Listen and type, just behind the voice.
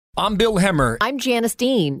I'm Bill Hemmer. I'm Janice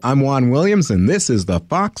Dean. I'm Juan Williams, and this is the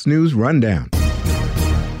Fox News Rundown.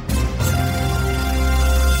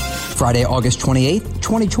 Friday, August 28th,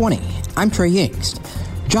 2020. I'm Trey Yingst.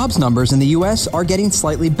 Jobs numbers in the U.S. are getting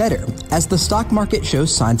slightly better as the stock market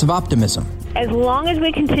shows signs of optimism. As long as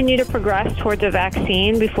we continue to progress towards a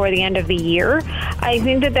vaccine before the end of the year, I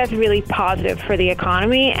think that that's really positive for the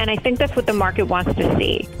economy, and I think that's what the market wants to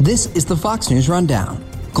see. This is the Fox News Rundown.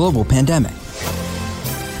 Global pandemic.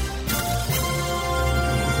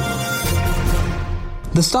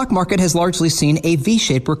 The stock market has largely seen a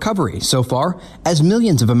V-shaped recovery so far as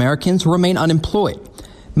millions of Americans remain unemployed.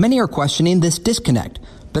 Many are questioning this disconnect,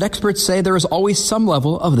 but experts say there is always some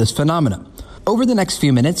level of this phenomenon. Over the next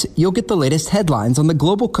few minutes, you'll get the latest headlines on the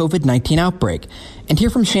global COVID-19 outbreak and hear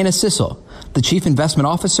from Shana Sissel, the Chief Investment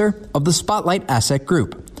Officer of the Spotlight Asset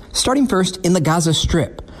Group. Starting first in the Gaza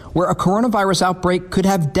Strip, where a coronavirus outbreak could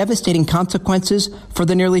have devastating consequences for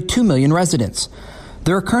the nearly 2 million residents.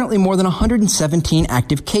 There are currently more than 117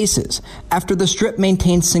 active cases after the Strip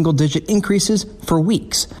maintained single-digit increases for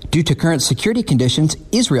weeks. Due to current security conditions,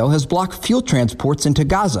 Israel has blocked fuel transports into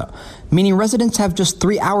Gaza, meaning residents have just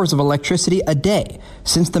 3 hours of electricity a day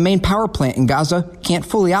since the main power plant in Gaza can't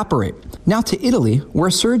fully operate. Now to Italy, where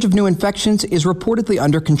a surge of new infections is reportedly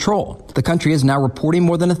under control. The country is now reporting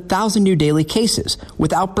more than 1,000 new daily cases,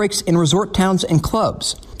 with outbreaks in resort towns and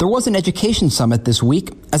clubs. There was an education summit this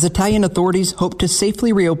week as Italian authorities hope to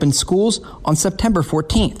safely reopen schools on September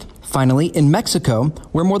 14th. Finally, in Mexico,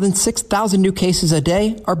 where more than 6,000 new cases a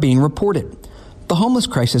day are being reported. The homeless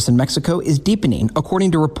crisis in Mexico is deepening,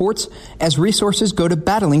 according to reports, as resources go to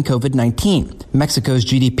battling COVID-19. Mexico's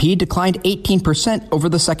GDP declined 18% over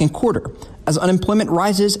the second quarter as unemployment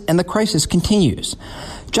rises and the crisis continues.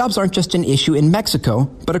 Jobs aren't just an issue in Mexico,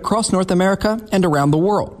 but across North America and around the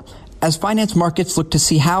world, as finance markets look to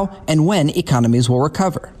see how and when economies will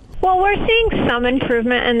recover. Well, we're seeing some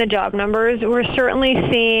improvement in the job numbers. We're certainly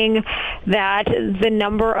seeing that the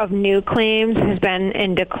number of new claims has been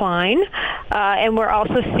in decline, and we're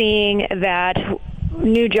also seeing that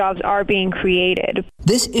new jobs are being created.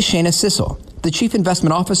 This is Shana Sissel, the Chief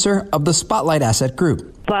Investment Officer of the Spotlight Asset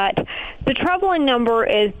Group. But the troubling number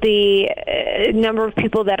is the number of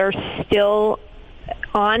people that are still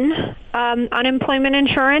on unemployment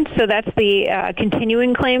insurance, so that's the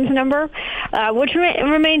continuing claims number, which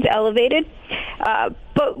remains elevated.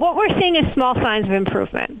 But what we're seeing is small signs of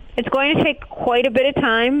improvement. It's going to take quite a bit of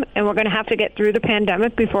time, and we're going to have to get through the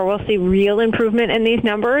pandemic before we'll see real improvement in these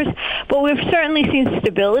numbers. But we've certainly seen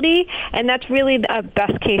stability, and that's really the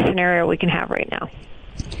best case scenario we can have right now.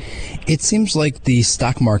 It seems like the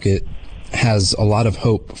stock market has a lot of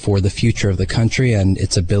hope for the future of the country and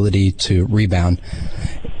its ability to rebound.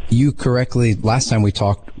 You correctly, last time we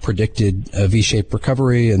talked, predicted a V-shaped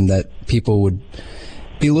recovery and that people would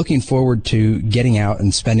be looking forward to getting out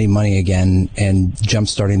and spending money again and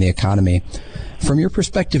jump-starting the economy. From your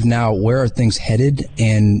perspective now, where are things headed,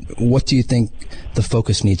 and what do you think the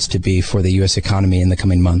focus needs to be for the U.S. economy in the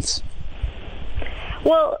coming months?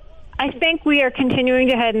 Well, I think we are continuing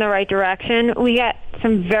to head in the right direction. We got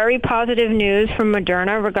some very positive news from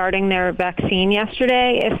Moderna regarding their vaccine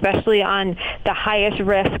yesterday, especially on the highest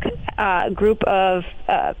risk group of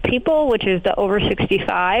people, which is the over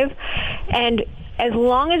 65. And as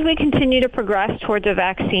long as we continue to progress towards a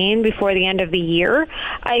vaccine before the end of the year,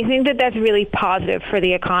 I think that that's really positive for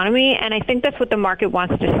the economy, and I think that's what the market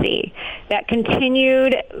wants to see. That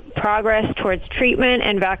continued progress towards treatment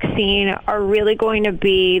and vaccine are really going to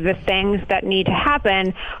be the things that need to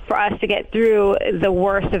happen for us to get through the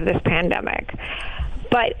worst of this pandemic.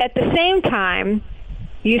 But at the same time,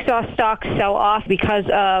 you saw stocks sell off because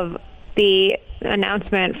of the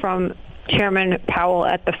announcement from Chairman Powell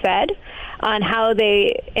at the Fed on how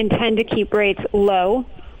they intend to keep rates low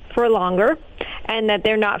for longer, and that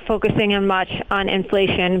they're not focusing as much on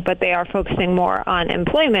inflation, but they are focusing more on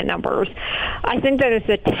employment numbers. I think that it's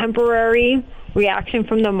a temporary reaction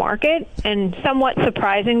from the market and somewhat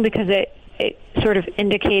surprising because it sort of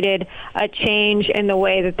indicated a change in the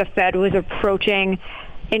way that the Fed was approaching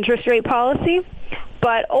interest rate policy.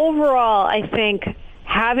 But overall, I think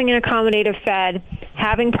having an accommodative Fed,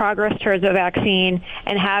 having progress towards a vaccine,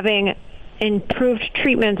 and having improved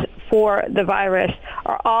treatments for the virus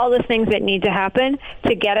are all the things that need to happen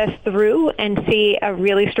to get us through and see a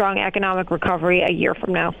really strong economic recovery a year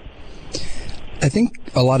from now. I think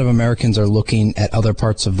a lot of Americans are looking at other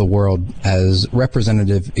parts of the world as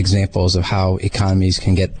representative examples of how economies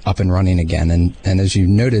can get up and running again. And as you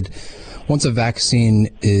noted, once a vaccine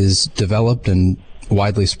is developed and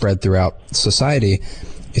widely spread throughout society,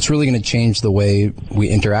 it's really going to change the way we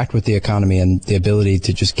interact with the economy and the ability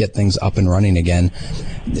to just get things up and running again.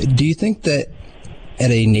 Do you think that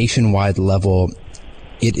at a nationwide level,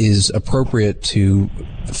 it is appropriate to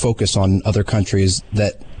focus on other countries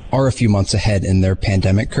that are a few months ahead in their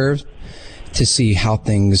pandemic curve to see how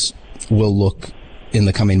things will look in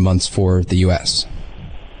the coming months for the U.S.?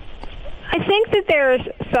 I think that there's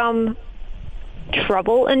some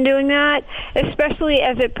trouble in doing that, especially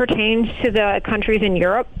as it pertains to the countries in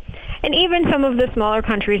Europe and even some of the smaller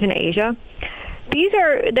countries in Asia.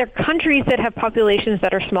 They're countries that have populations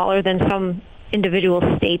that are smaller than some individual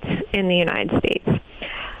states in the United States.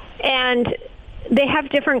 And they have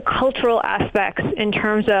different cultural aspects in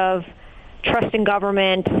terms of trust in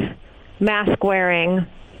government, mask wearing,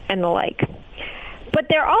 and the like. But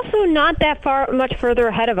they're also not that much further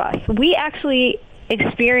ahead of us. We actually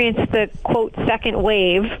experienced the, quote, second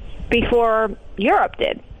wave before Europe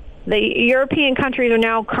did. The European countries are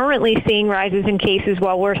now currently seeing rises in cases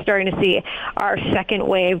while we're starting to see our second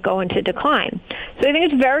wave go into decline. So I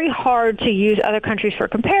think it's very hard to use other countries for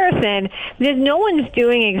comparison because no one's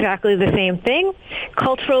doing exactly the same thing.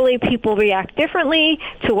 Culturally, people react differently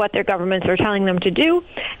to what their governments are telling them to do.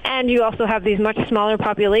 And you also have these much smaller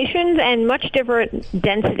populations and much different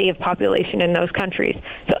density of population in those countries.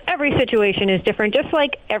 So every situation is different, just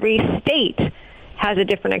like every state has a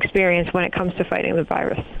different experience when it comes to fighting the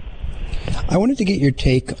virus. I wanted to get your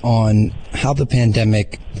take on how the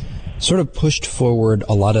pandemic sort of pushed forward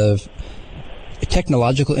a lot of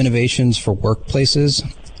technological innovations for workplaces,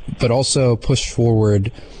 but also pushed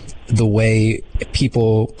forward the way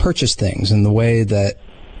people purchase things and the way that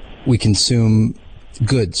we consume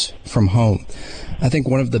goods from home. I think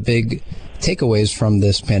one of the big takeaways from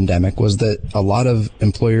this pandemic was that a lot of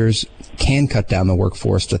employers can cut down the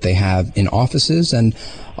workforce that they have in offices, and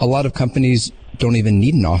a lot of companies don't even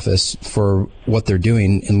need an office for what they're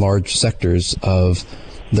doing in large sectors of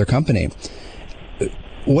their company.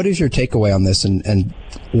 What is your takeaway on this and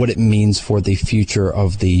what it means for the future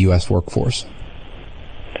of the U.S. workforce?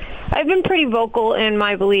 I've been pretty vocal in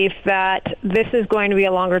my belief that this is going to be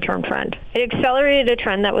a longer-term trend. It accelerated a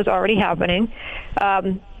trend that was already happening.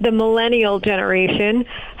 The millennial generation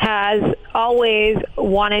has always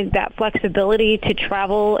wanted that flexibility to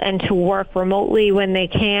travel and to work remotely when they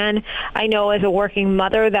can. I know as a working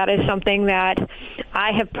mother, that is something that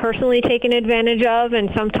I have personally taken advantage of,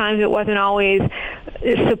 and sometimes it wasn't always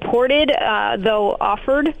supported, though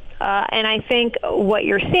offered. And I think what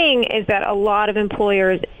you're seeing is that a lot of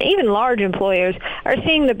employers, even large employers, are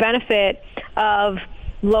seeing the benefit of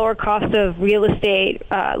lower cost of real estate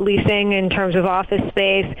leasing in terms of office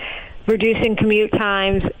space, reducing commute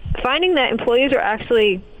times, finding that employees are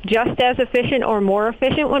actually just as efficient or more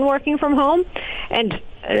efficient when working from home, and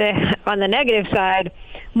on the negative side,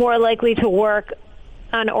 more likely to work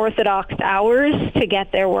unorthodox hours to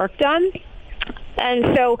get their work done.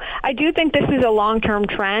 And so I do think this is a long-term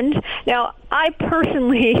trend. Now, I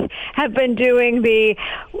personally have been doing the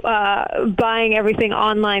buying everything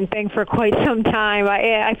online thing for quite some time.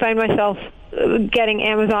 I find myself getting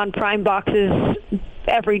Amazon Prime boxes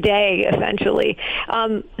every day, essentially.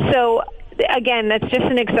 So again, that's just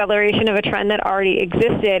an acceleration of a trend that already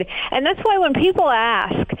existed. And that's why when people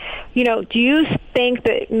ask, do you think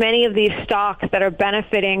that many of these stocks that are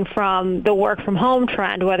benefiting from the work from home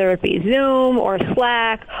trend, whether it be Zoom or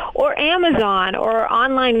Slack or Amazon or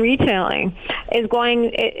online retailing, is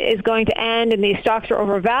going to end and these stocks are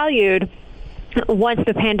overvalued once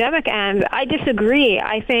the pandemic ends? I disagree.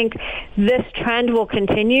 I think this trend will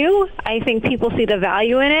continue. I think people see the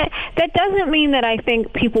value in it. That doesn't mean that I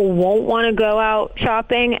think people won't want to go out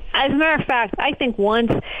shopping. As a matter of fact, I think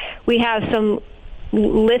once we have some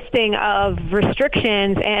lifting of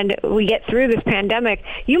restrictions and we get through this pandemic,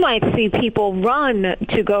 you might see people run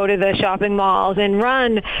to go to the shopping malls and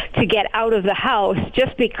run to get out of the house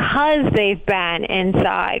just because they've been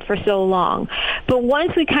inside for so long. But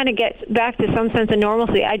once we kind of get back to some sense of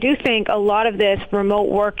normalcy, I do think a lot of this remote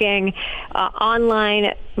working,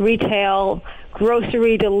 online retail,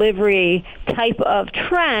 grocery delivery type of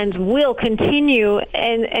trends will continue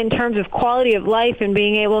in terms of quality of life and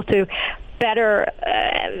being able to better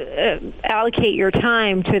allocate your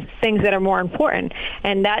time to things that are more important.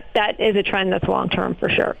 And that is a trend that's long-term for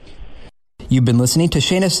sure. You've been listening to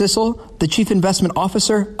Shayna Sissel, the Chief Investment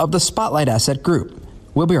Officer of the Spotlight Asset Group.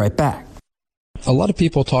 We'll be right back. A lot of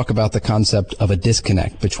people talk about the concept of a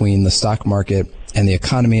disconnect between the stock market and the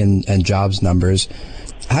economy and jobs numbers.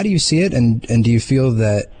 How do you see it, and do you feel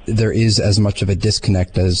that there is as much of a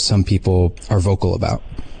disconnect as some people are vocal about?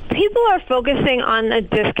 People are focusing on a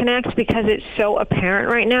disconnect because it's so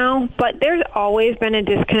apparent right now, but there's always been a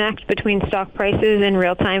disconnect between stock prices and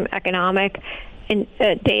real-time economic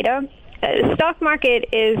data. The stock market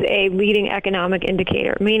is a leading economic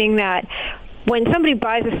indicator, meaning that when somebody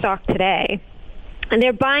buys a stock today, and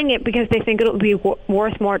they're buying it because they think it'll be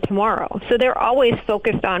worth more tomorrow. So they're always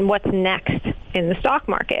focused on what's next in the stock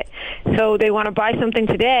market. So they want to buy something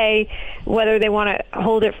today, whether they want to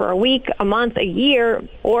hold it for a week, a month, a year,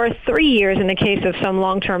 or 3 years in the case of some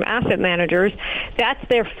long-term asset managers. That's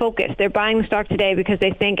their focus. They're buying the stock today because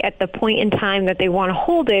they think at the point in time that they want to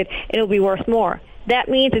hold it, it'll be worth more. That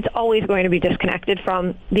means it's always going to be disconnected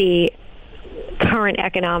from the current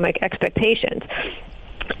economic expectations.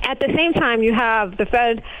 At the same time, you have the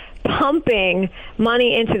Fed pumping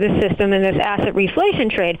money into the system in this asset reflation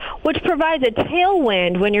trade, which provides a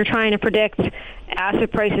tailwind when you're trying to predict asset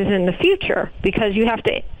prices in the future, because you have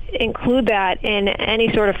to include that in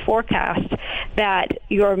any sort of forecast that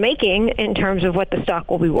you're making in terms of what the stock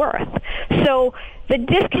will be worth. So the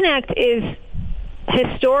disconnect is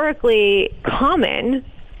historically common.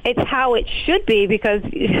 It's how it should be, because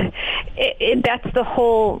that's the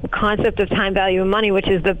whole concept of time value of money, which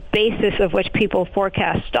is the basis of which people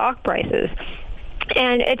forecast stock prices.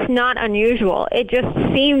 And it's not unusual. It just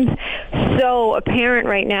seems so apparent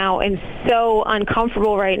right now and so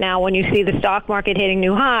uncomfortable right now when you see the stock market hitting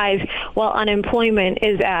new highs while unemployment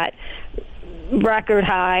is at record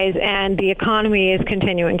highs and the economy is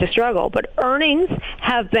continuing to struggle. But earnings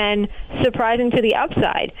have been surprising to the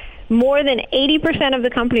upside. More than 80% of the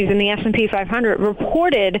companies in the S&P 500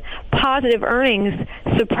 reported positive earnings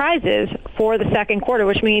surprises for the second quarter,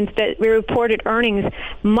 which means that we reported earnings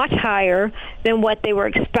much higher than what they were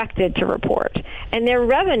expected to report. And their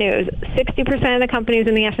revenues, 60% of the companies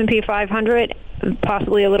in the S&P 500,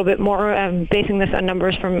 possibly a little bit more, basing this on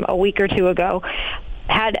numbers from a week or two ago,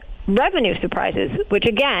 had revenue surprises, which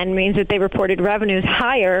again means that they reported revenues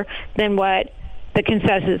higher than what the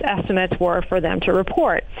consensus estimates were for them to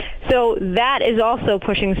report. So that is also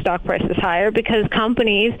pushing stock prices higher because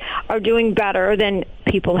companies are doing better than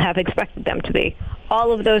people have expected them to be.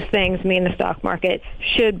 All of those things mean the stock market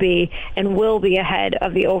should be and will be ahead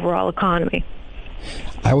of the overall economy.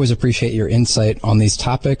 I always appreciate your insight on these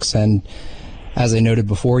topics, and as I noted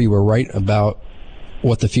before, you were right about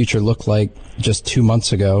what the future looked like just 2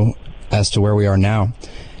 months ago as to where we are now.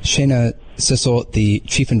 Shana Sissel, the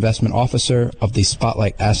Chief Investment Officer of the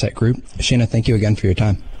Spotlight Asset Group. Shana, thank you again for your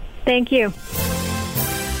time. Thank you.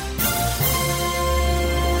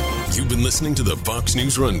 You've been listening to the Fox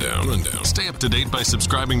News Rundown. Stay up to date by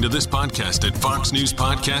subscribing to this podcast at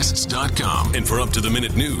foxnewspodcasts.com. And for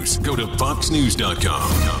up-to-the-minute news, go to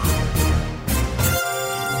foxnews.com.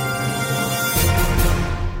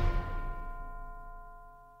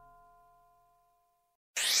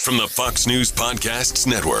 From the Fox News Podcasts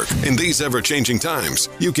Network. In these ever-changing times,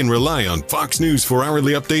 you can rely on Fox News for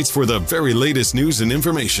hourly updates for the very latest news and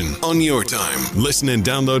information on your time. Listen and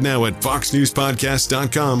download now at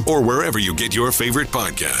foxnewspodcasts.com or wherever you get your favorite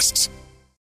podcasts.